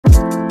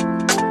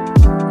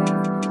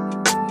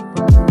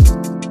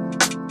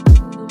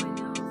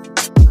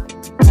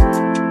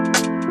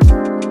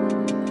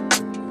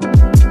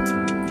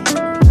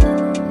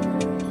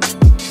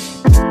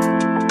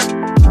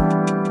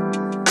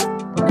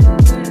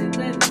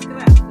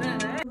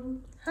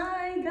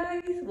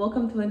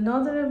welcome to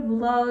another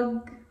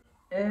vlog.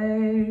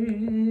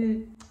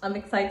 I'm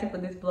excited for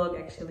this vlog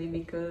actually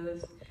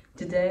because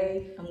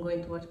today I'm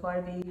going to watch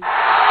Barbie,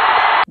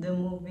 the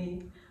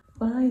movie,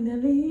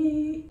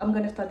 finally. I'm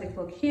gonna start this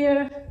vlog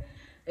here.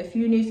 If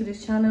you're new to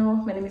this channel,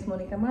 my name is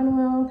Monica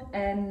Manuel,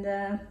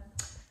 and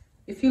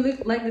if you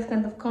like this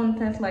kind of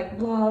content like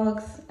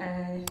vlogs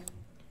and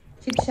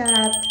chit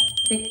chat,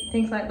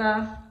 things like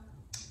that,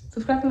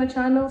 subscribe to my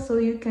channel so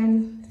you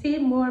can see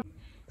more.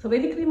 So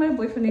basically my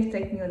boyfriend is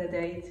taking me on a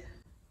date.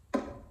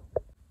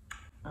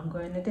 I'm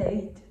going on a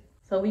date.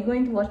 So we're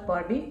going to watch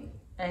Barbie,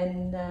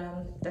 and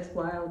that's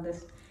why all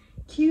this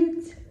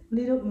cute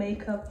little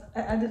makeup.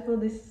 I just put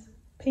this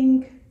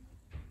pink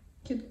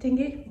cute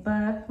thingy,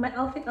 but my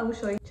outfit I will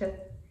show you just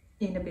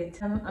in a bit.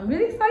 I'm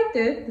really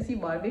excited to see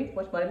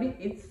watch Barbie.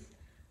 It's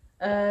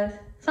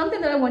something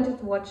that I wanted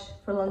to watch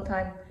for a long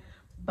time,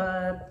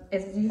 but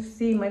as you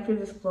see in my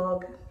previous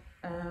vlog,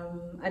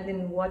 I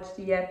didn't watch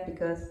it yet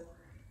because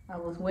I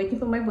was waiting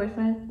for my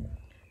boyfriend.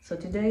 So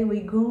today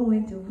we're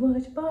going to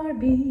watch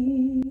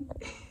Barbie.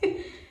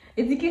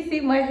 As you can see,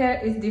 my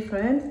hair is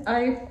different.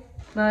 I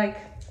like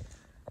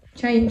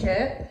change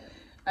it.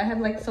 I have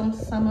like some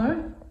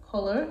summer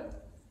color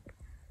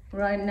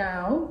right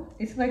now.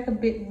 It's like a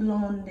bit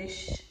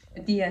blondish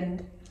at the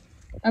end.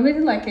 I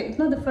really like it. It's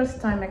not the first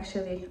time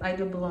actually I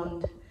do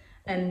blonde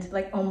and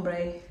like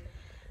ombre.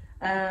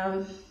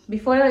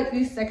 Before I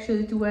used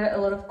actually to wear a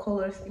lot of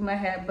colors in my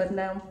hair, but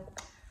now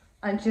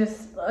I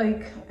just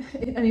like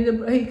I need a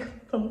break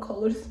from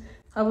colors.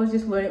 I was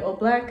just wearing all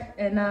black,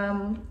 and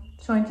I'm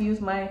trying to use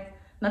my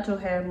natural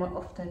hair more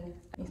often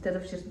instead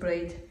of just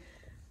braid,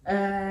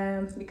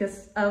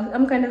 because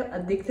I'm kind of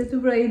addicted to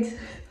braids.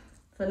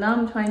 So now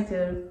I'm trying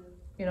to,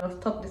 you know,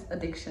 stop this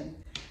addiction.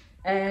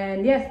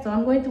 And yes, so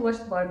I'm going to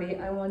watch Barbie.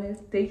 I want to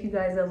take you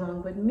guys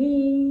along with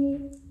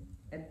me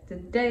at the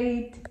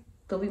date.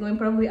 So we're going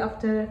probably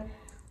after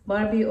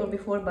Barbie or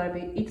before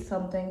Barbie, eat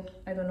something.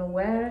 I don't know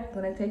where it's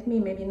gonna take me.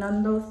 Maybe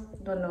Nando's,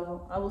 don't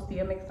know. I will see.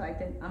 I'm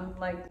excited. I'm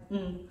like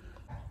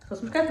So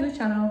subscribe to the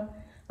channel,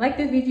 like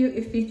this video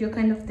if it's your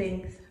kind of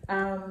things.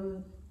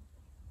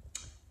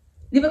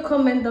 Leave a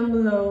comment down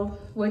below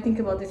what you think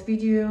about this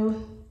video,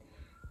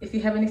 if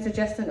you have any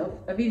suggestion of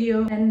a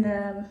video, and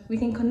we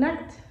can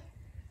connect,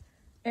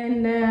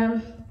 and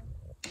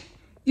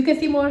you can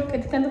see more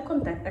kind of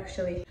content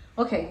actually.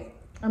 Okay,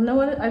 I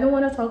don't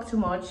want to talk too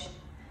much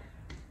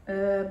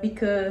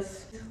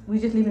because we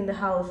just live in the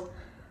house.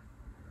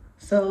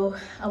 So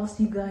I will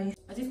see you guys.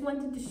 I just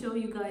wanted to show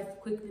you guys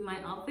quickly my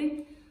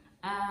outfit.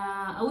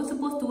 I was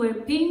supposed to wear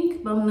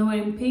pink, but I'm not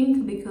wearing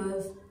pink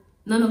because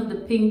none of the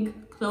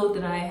pink clothes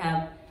that I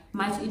have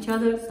match each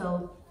other,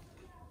 so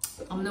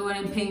I'm not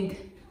wearing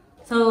pink.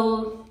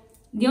 So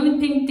the only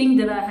pink thing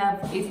that I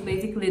have is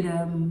basically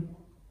the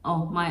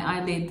my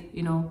eyelid,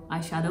 you know,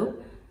 eyeshadow,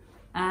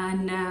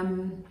 and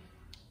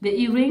the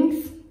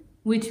earrings,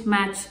 which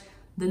match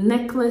the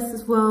necklace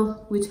as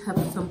well, which have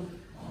some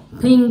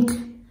pink.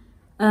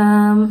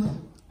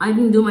 I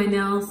didn't do my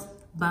nails,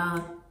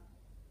 but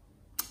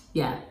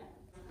yeah,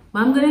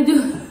 what I'm gonna do.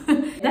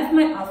 That's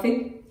my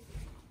outfit.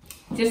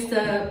 Just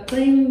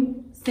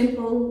plain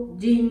simple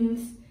jeans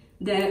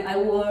that I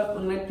wore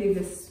on my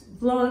previous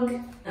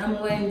vlog.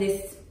 I'm wearing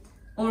this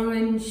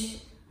orange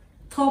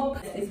top.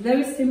 It's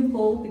very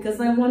simple because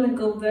I want to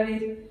go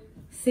very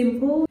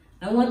simple.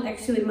 I want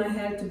actually my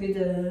hair to be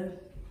the,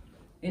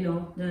 you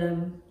know,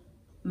 the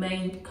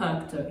main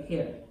character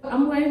here.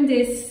 I'm wearing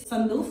these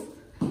sandals.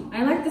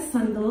 I like the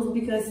sandals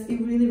because it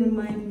really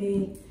reminds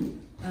me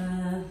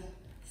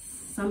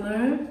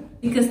summer,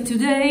 because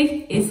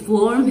today is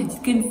warm. As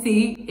you can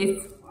see,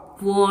 it's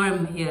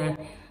warm here.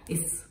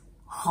 It's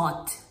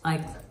hot.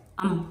 Like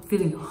I'm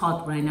feeling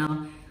hot right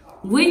now,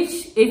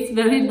 which is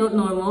very not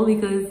normal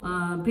because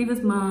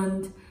previous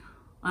month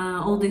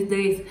all these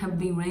days have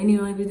been raining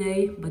every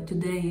day, but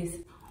today is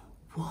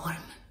warm.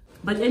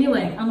 But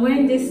anyway, I'm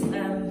wearing this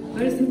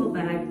very simple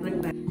bag,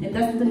 black bag, and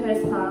that's the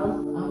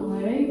hairstyle I'm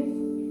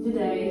wearing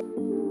today.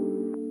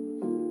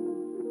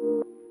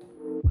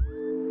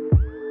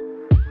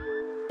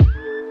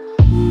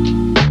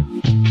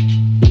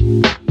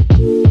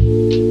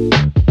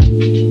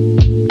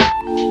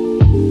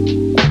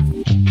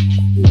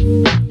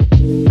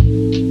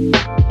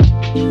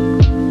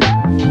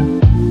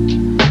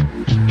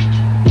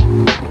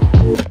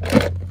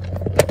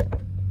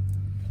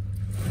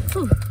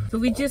 So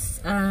we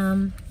just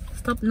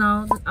stopped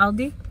now at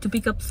Aldi to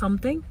pick up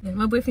something.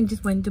 My boyfriend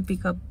just went to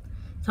pick up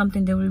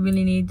something that we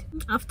really need.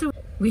 After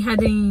we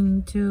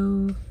heading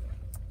to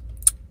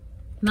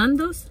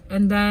Nando's,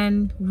 and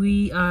then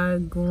we are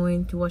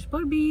going to watch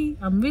Barbie.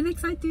 I'm really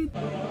excited.